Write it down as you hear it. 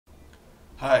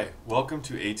Hi, welcome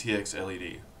to ATX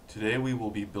LED. Today we will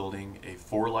be building a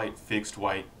 4-light fixed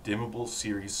white dimmable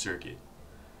series circuit.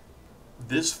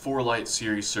 This 4-light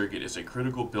series circuit is a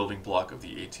critical building block of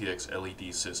the ATX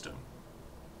LED system.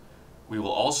 We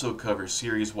will also cover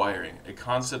series wiring, a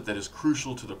concept that is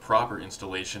crucial to the proper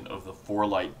installation of the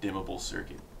 4-light dimmable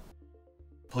circuit.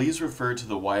 Please refer to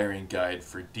the wiring guide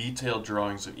for detailed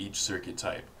drawings of each circuit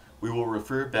type. We will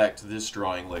refer back to this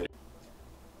drawing later.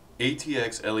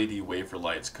 ATX LED wafer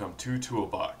lights come two to a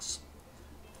box.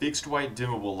 Fixed white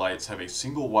dimmable lights have a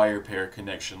single wire pair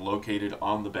connection located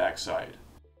on the back side.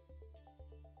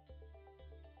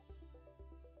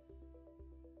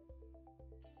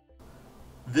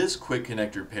 This quick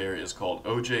connector pair is called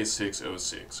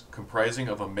OJ606, comprising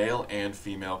of a male and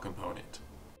female component.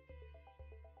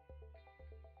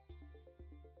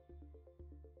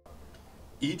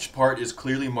 Each part is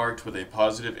clearly marked with a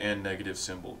positive and negative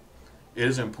symbol. It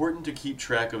is important to keep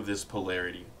track of this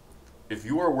polarity. If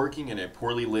you are working in a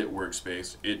poorly lit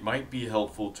workspace, it might be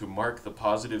helpful to mark the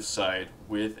positive side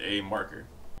with a marker.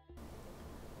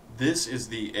 This is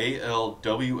the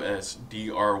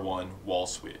ALWS-DR1 wall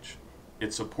switch.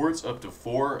 It supports up to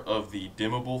 4 of the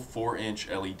dimmable 4-inch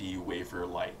LED wafer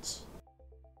lights.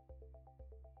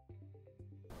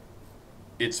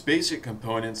 Its basic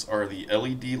components are the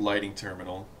LED lighting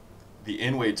terminal, the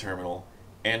in-way terminal,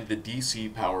 and the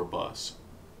DC power bus.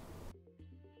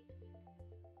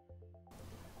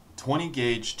 20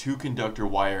 gauge 2-conductor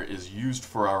wire is used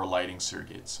for our lighting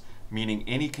circuits, meaning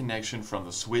any connection from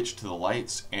the switch to the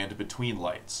lights and between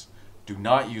lights. Do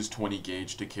not use 20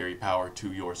 gauge to carry power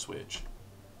to your switch.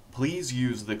 Please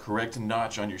use the correct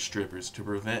notch on your strippers to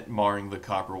prevent marring the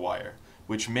copper wire,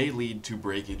 which may lead to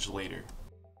breakage later.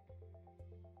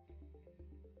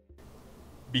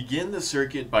 Begin the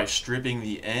circuit by stripping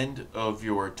the end of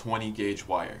your 20 gauge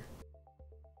wire.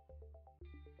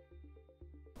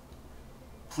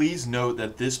 Please note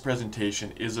that this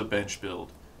presentation is a bench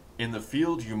build. In the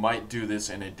field you might do this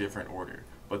in a different order,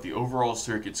 but the overall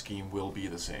circuit scheme will be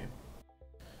the same.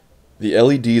 The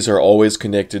LEDs are always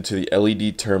connected to the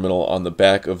LED terminal on the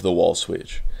back of the wall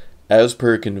switch. As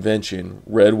per convention,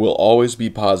 red will always be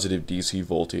positive DC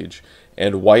voltage,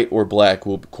 and white or black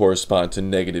will correspond to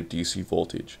negative DC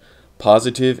voltage.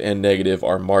 Positive and negative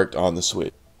are marked on the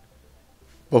switch.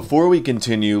 Before we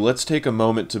continue, let's take a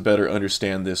moment to better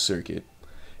understand this circuit.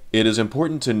 It is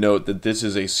important to note that this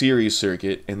is a series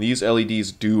circuit and these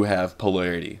LEDs do have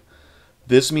polarity.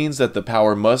 This means that the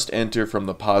power must enter from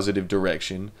the positive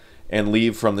direction and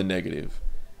leave from the negative.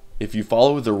 If you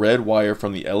follow the red wire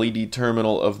from the LED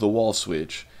terminal of the wall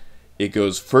switch, it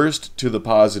goes first to the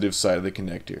positive side of the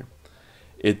connector.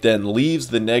 It then leaves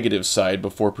the negative side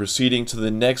before proceeding to the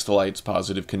next light's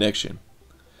positive connection.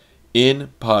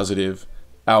 In positive,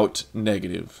 out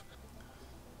negative.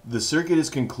 The circuit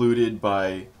is concluded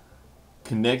by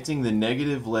connecting the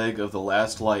negative leg of the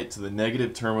last light to the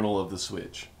negative terminal of the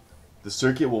switch. The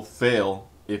circuit will fail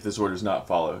if this order is not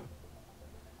followed.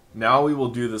 Now we will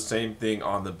do the same thing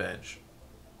on the bench.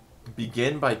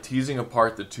 Begin by teasing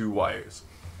apart the two wires.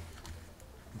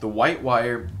 The white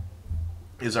wire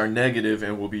is our negative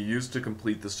and will be used to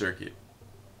complete the circuit.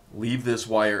 Leave this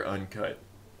wire uncut.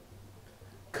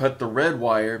 Cut the red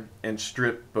wire and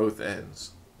strip both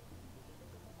ends.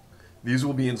 These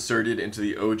will be inserted into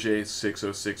the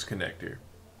OJ606 connector.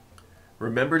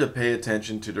 Remember to pay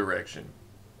attention to direction.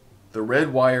 The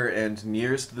red wire end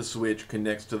nearest the switch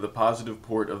connects to the positive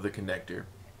port of the connector,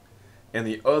 and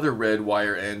the other red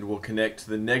wire end will connect to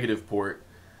the negative port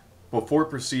before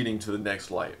proceeding to the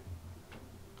next light.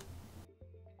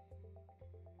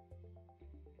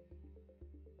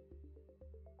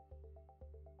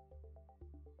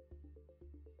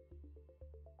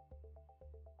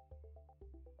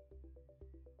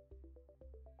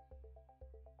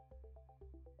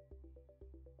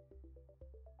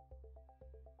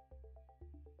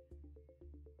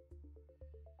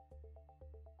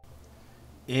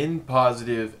 In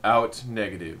positive, out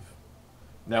negative.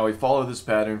 Now we follow this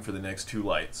pattern for the next two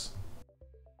lights.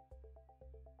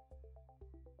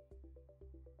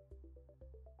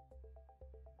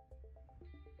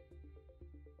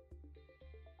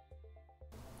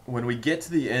 When we get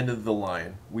to the end of the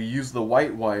line, we use the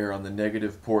white wire on the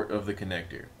negative port of the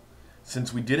connector.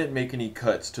 Since we didn't make any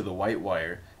cuts to the white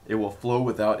wire, it will flow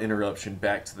without interruption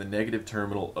back to the negative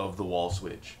terminal of the wall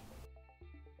switch.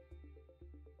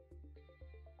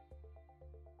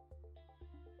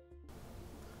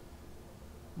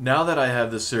 Now that I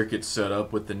have the circuit set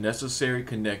up with the necessary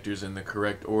connectors in the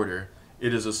correct order,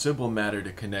 it is a simple matter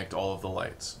to connect all of the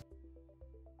lights.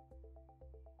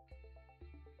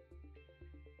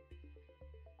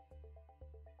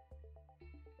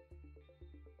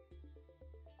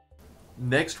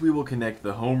 Next, we will connect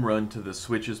the home run to the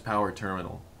switch's power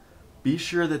terminal. Be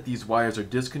sure that these wires are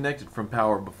disconnected from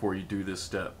power before you do this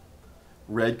step.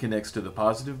 Red connects to the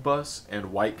positive bus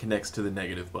and white connects to the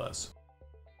negative bus.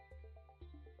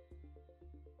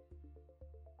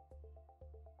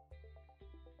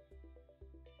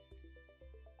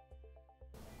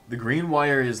 The green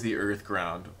wire is the earth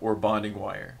ground, or bonding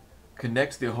wire.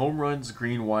 Connect the home run's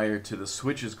green wire to the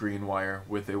switch's green wire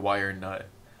with a wire nut.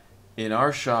 In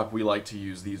our shop, we like to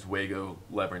use these Wago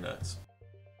lever nuts.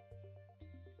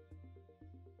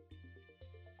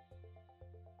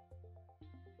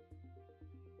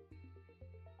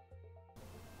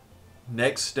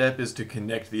 Next step is to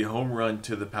connect the home run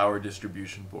to the power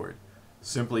distribution board.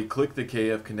 Simply click the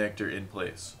KF connector in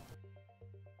place.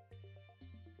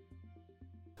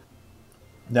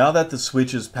 Now that the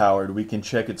switch is powered, we can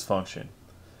check its function.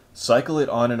 Cycle it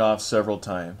on and off several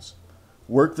times.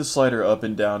 Work the slider up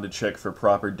and down to check for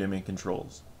proper dimming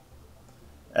controls.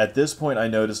 At this point, I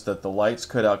noticed that the lights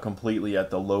cut out completely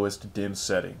at the lowest dim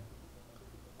setting.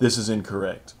 This is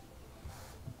incorrect,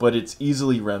 but it's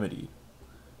easily remedied.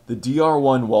 The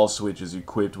DR1 wall switch is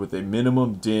equipped with a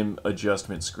minimum dim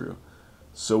adjustment screw.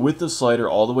 So with the slider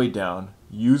all the way down,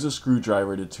 use a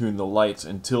screwdriver to tune the lights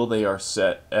until they are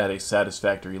set at a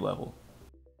satisfactory level.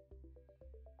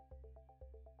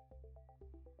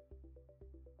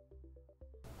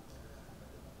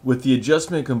 With the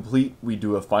adjustment complete, we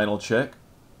do a final check,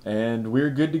 and we're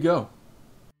good to go.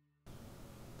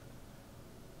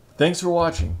 Thanks for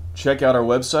watching. Check out our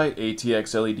website,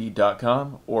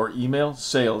 atxled.com, or email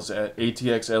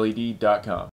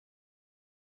sales@atxled.com.